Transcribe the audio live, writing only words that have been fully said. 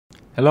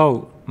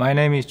Hello, my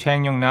name is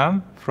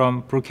Chang-Yong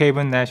from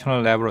Brookhaven National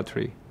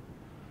Laboratory.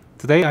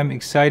 Today I'm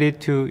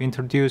excited to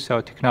introduce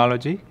our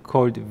technology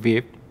called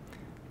VIPP,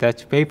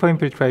 that's Vapor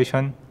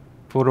Infiltration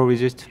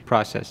Photoresist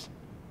process.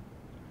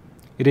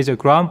 It is a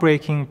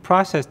groundbreaking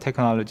process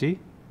technology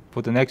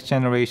for the next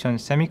generation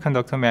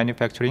semiconductor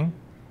manufacturing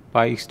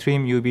by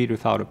extreme UV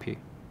lithography.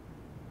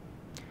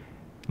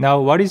 Now,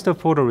 what is the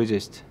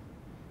photoresist?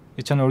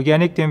 It's an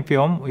organic thin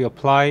film we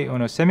apply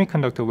on a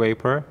semiconductor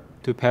wafer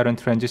to pattern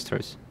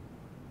transistors.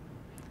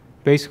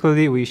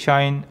 Basically, we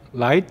shine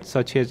light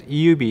such as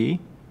EUV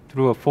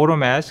through a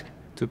photomask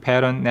to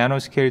pattern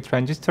nanoscale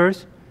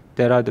transistors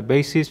that are the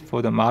basis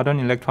for the modern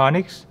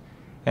electronics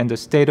and the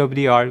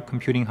state-of-the-art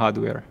computing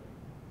hardware.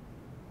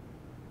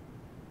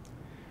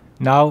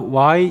 Now,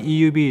 why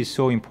EUV is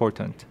so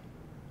important?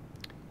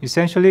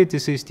 Essentially,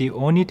 this is the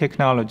only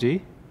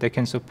technology that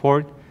can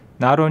support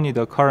not only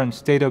the current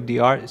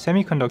state-of-the-art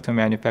semiconductor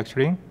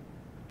manufacturing,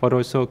 but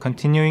also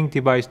continuing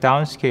device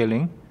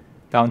downscaling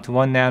down to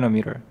 1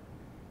 nanometer,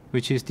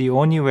 which is the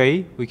only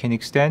way we can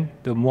extend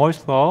the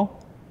Moore's law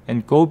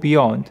and go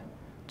beyond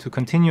to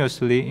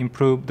continuously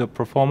improve the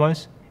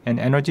performance and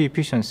energy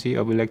efficiency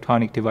of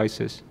electronic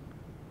devices.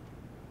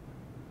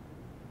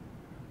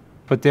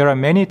 But there are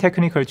many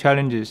technical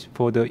challenges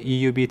for the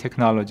EUV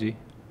technology,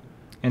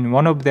 and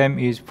one of them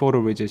is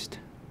photoresist.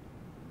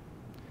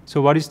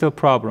 So what is the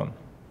problem?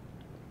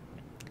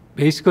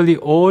 Basically,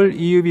 all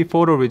EUV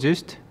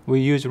photoresist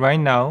we use right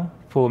now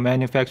for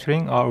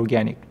manufacturing are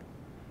organic,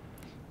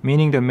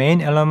 meaning the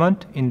main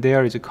element in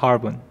there is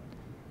carbon,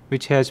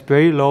 which has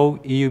very low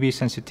EUV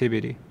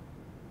sensitivity.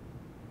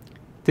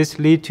 This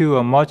leads to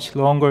a much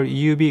longer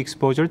EUV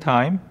exposure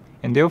time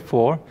and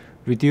therefore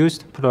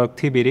reduced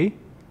productivity,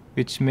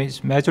 which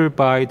is measured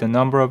by the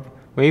number of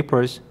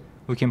wafers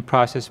we can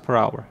process per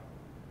hour.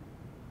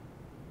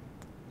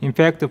 In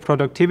fact, the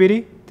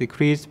productivity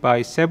decreased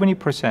by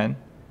 70%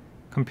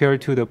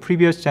 compared to the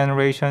previous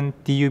generation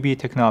DUV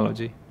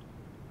technology.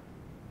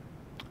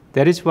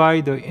 That is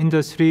why the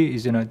industry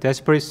is in a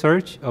desperate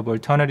search of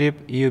alternative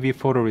EUV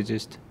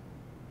photoresist.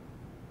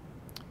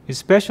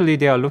 Especially,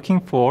 they are looking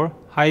for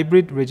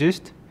hybrid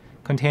resist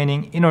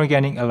containing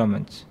inorganic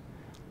elements,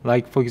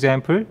 like, for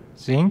example,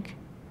 zinc,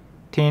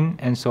 tin,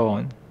 and so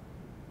on.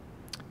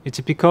 It's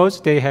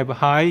because they have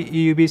high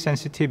EUV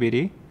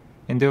sensitivity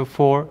and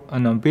therefore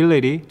an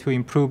ability to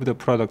improve the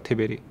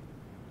productivity.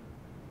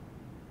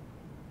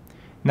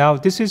 Now,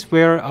 this is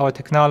where our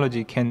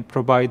technology can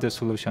provide the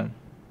solution.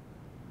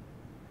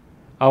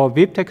 Our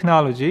VIPP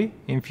technology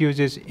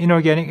infuses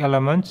inorganic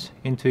elements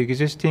into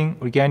existing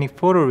organic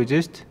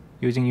photoresist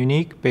using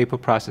unique vapor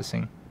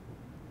processing.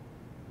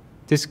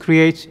 This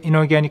creates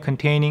inorganic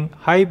containing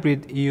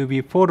hybrid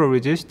EUV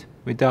photoresist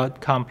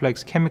without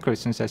complex chemical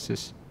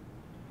synthesis.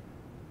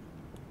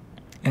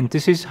 And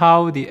this is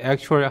how the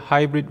actual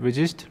hybrid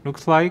resist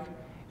looks like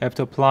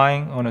after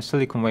applying on a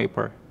silicon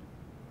wafer.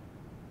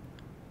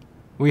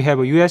 We have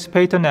a US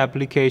patent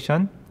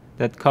application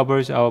that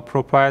covers our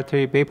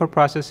proprietary vapor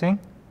processing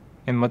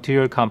and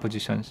material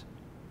compositions.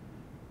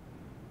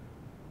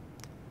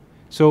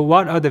 So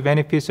what are the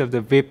benefits of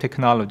the VIPP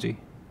technology?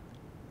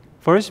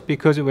 First,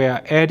 because we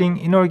are adding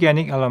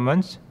inorganic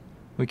elements,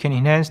 we can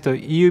enhance the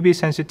EUV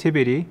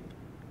sensitivity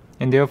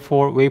and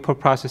therefore vapor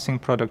processing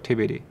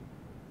productivity.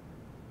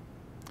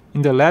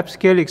 In the lab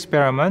scale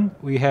experiment,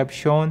 we have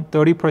shown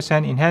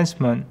 30%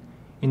 enhancement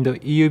in the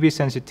EUV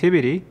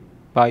sensitivity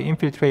by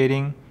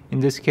infiltrating,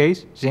 in this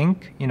case,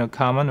 zinc in a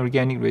common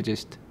organic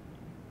resist.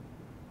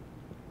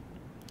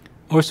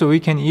 Also, we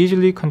can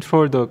easily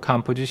control the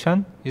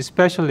composition,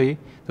 especially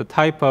the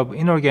type of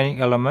inorganic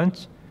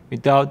elements,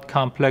 without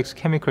complex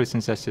chemical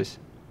synthesis.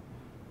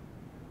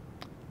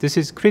 This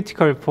is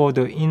critical for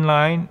the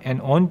inline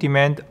and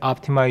on-demand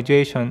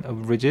optimization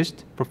of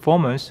resist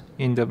performance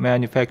in the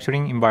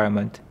manufacturing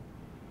environment.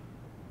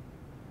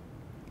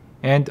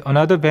 And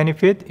another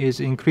benefit is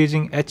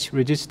increasing etch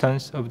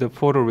resistance of the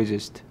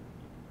photoresist.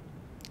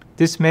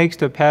 This makes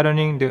the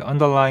patterning the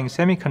underlying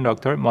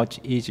semiconductor much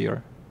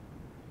easier.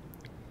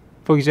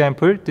 For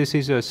example, this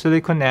is a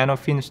silicon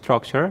nanofin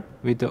structure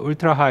with the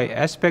ultra-high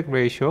aspect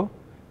ratio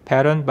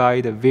patterned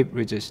by the VIPP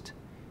resist,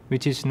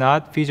 which is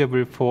not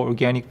feasible for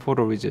organic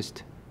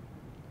photoresist.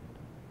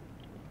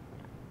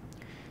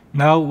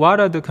 Now, what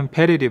are the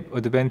competitive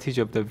advantages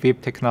of the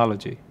VIPP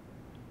technology?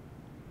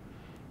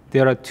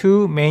 There are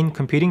two main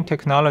competing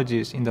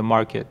technologies in the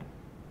market.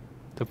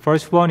 The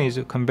first one is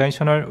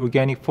conventional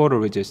organic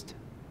photoresist.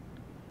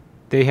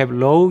 They have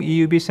low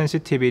EUV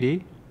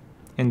sensitivity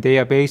and they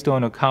are based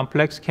on a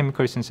complex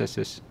chemical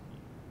synthesis.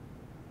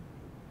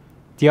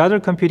 The other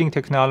competing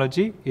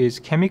technology is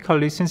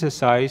chemically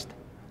synthesized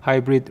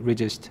hybrid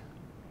resist.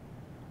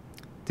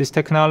 This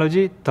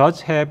technology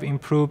does have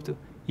improved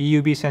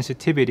EUV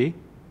sensitivity,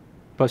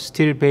 but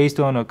still based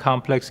on a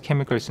complex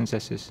chemical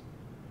synthesis.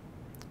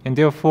 And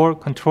therefore,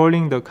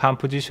 controlling the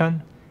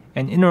composition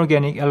and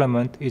inorganic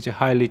element is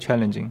highly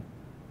challenging.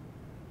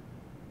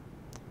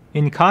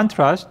 In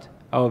contrast,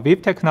 our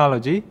VIPP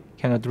technology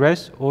can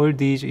address all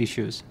these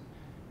issues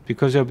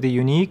because of the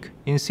unique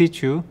in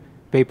situ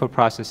vapor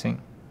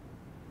processing.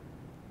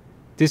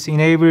 This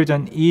enables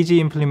an easy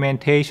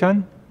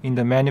implementation in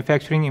the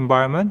manufacturing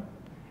environment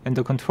and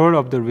the control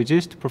of the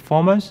resist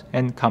performance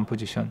and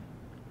composition.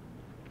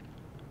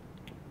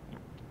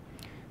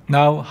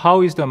 Now,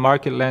 how is the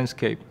market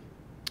landscape?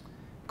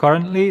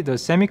 Currently, the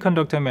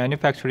semiconductor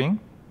manufacturing,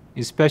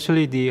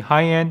 especially the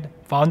high-end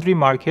foundry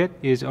market,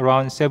 is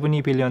around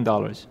 $70 billion.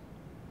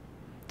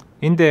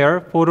 In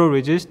there,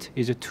 photoresist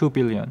is $2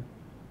 billion.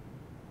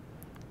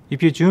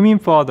 If you zoom in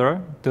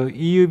further, the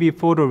EUV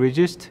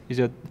photoresist is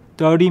a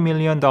 $30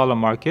 million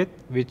market,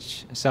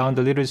 which sounds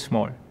a little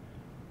small.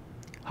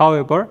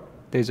 However,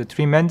 there is a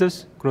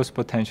tremendous growth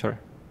potential.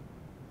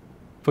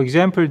 For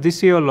example,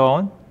 this year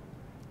alone,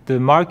 the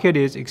market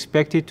is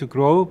expected to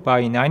grow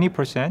by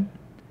 90%,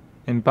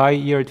 and by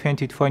year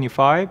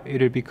 2025,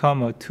 it will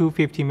become a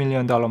 $250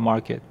 million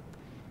market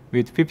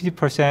with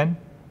 50%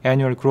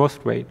 annual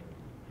growth rate,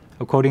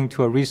 according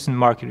to a recent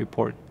market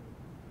report.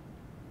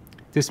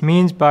 This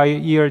means by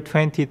year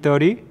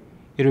 2030,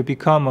 it will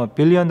become a $1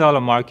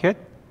 billion market,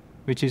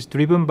 which is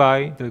driven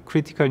by the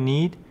critical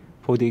need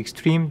for the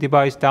extreme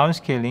device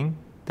downscaling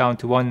down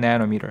to 1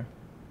 nanometer.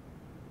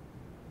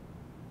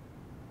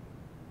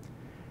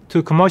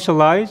 To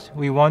commercialize,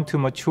 we want to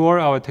mature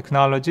our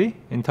technology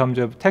in terms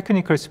of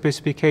technical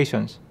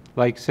specifications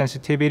like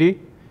sensitivity,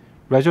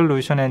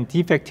 resolution, and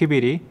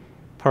defectivity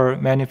per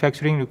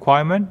manufacturing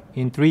requirement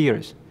in 3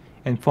 years,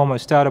 and form a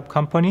startup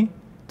company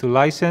to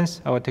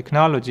license our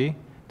technology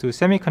to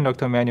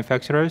semiconductor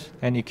manufacturers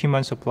and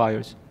equipment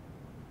suppliers.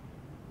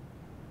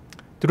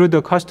 Through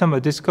the customer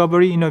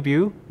discovery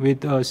interview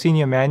with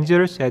senior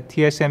managers at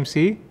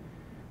TSMC,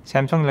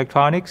 Samsung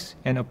Electronics,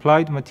 and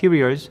Applied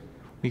Materials,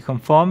 we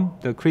confirm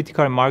the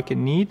critical market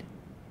need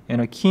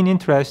and a keen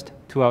interest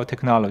to our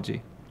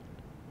technology.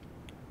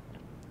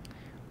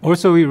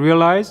 Also, we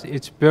realize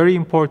it's very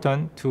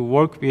important to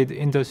work with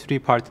industry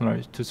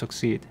partners to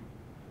succeed.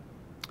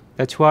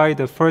 That's why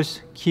the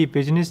first key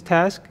business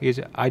task is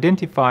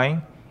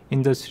identifying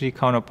industry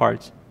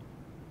counterparts.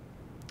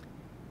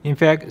 In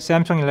fact,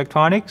 Samsung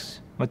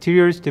Electronics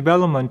materials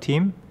development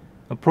team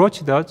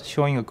approached us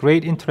showing a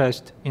great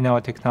interest in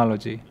our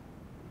technology.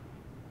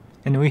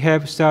 And we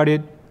have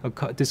started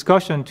a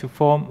discussion to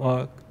form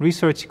a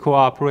research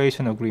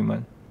cooperation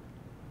agreement.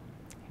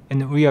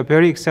 And we are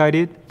very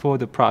excited for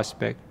the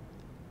prospect.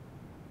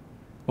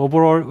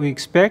 Overall, we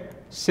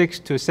expect 6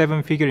 to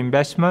 7 figure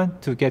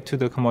investment to get to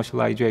the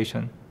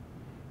commercialization.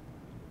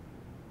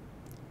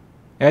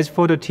 As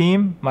for the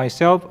team,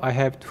 myself, I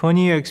have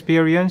 20-year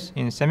experience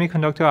in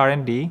semiconductor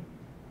R&D,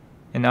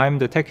 and I'm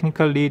the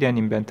technical lead and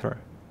inventor.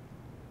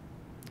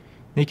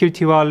 Nikhil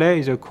Tiwale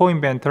is a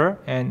co-inventor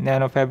and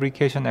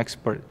nanofabrication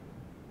expert.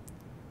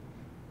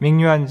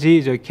 Mingyuan Ji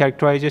is a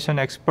characterization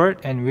expert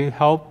and will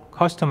help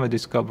customer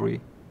discovery.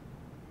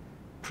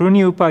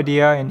 Pruni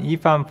Upadhyay and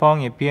Yifan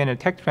Feng at BNL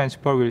Tech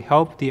Transfer will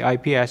help the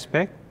IP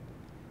aspect,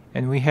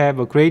 and we have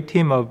a great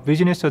team of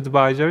business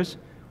advisors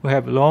who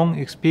have long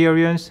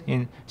experience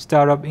in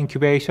startup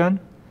incubation,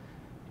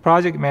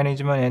 project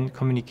management, and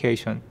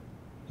communication,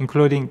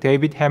 including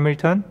David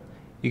Hamilton,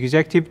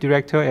 Executive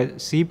Director at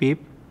VIPP,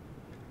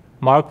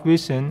 Mark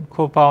Wilson,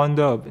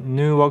 co-founder of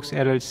Newworks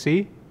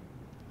LLC,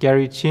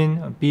 Gary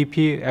Chin,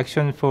 BP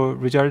Action for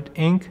Result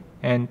Inc.,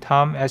 and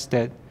Tom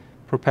Ested,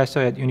 professor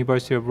at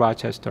University of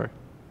Rochester.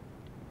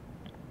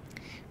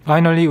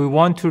 Finally, we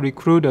want to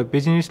recruit a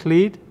business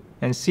lead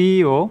and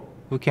CEO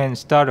who can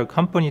start a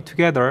company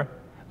together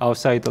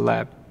outside the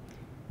lab,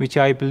 which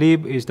I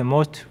believe is the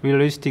most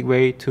realistic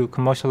way to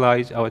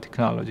commercialize our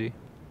technology.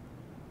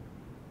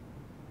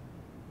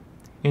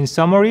 In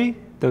summary,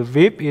 the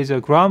VIPP is a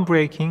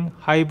groundbreaking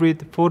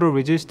hybrid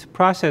photoresist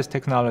process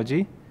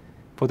technology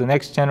for the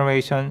next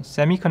generation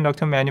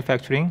semiconductor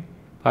manufacturing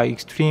by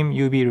extreme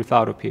UV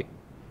lithography.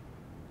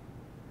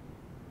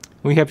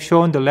 We have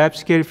shown the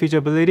lab-scale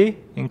feasibility,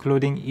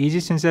 including easy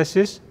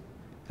synthesis,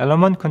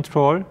 element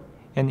control,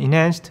 and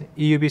enhanced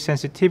EUV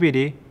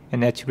sensitivity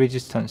and etch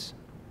resistance.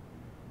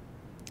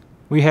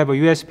 We have a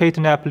US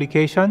patent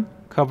application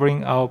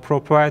covering our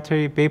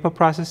proprietary vapor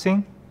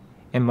processing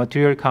and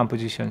material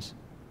compositions.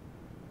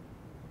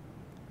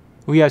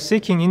 We are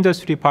seeking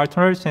industry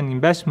partners and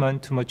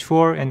investment to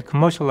mature and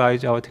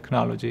commercialize our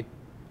technology.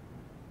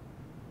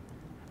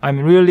 I'm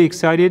really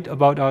excited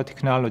about our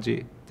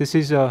technology. This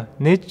is a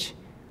niche,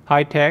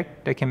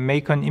 high-tech that can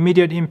make an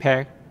immediate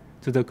impact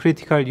to the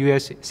critical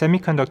US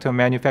semiconductor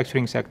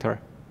manufacturing sector.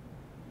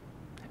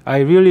 I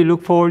really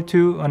look forward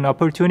to an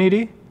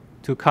opportunity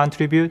to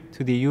contribute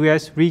to the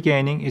US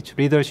regaining its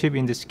leadership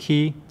in this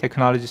key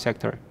technology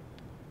sector.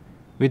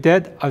 With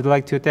that, I'd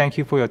like to thank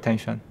you for your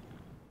attention.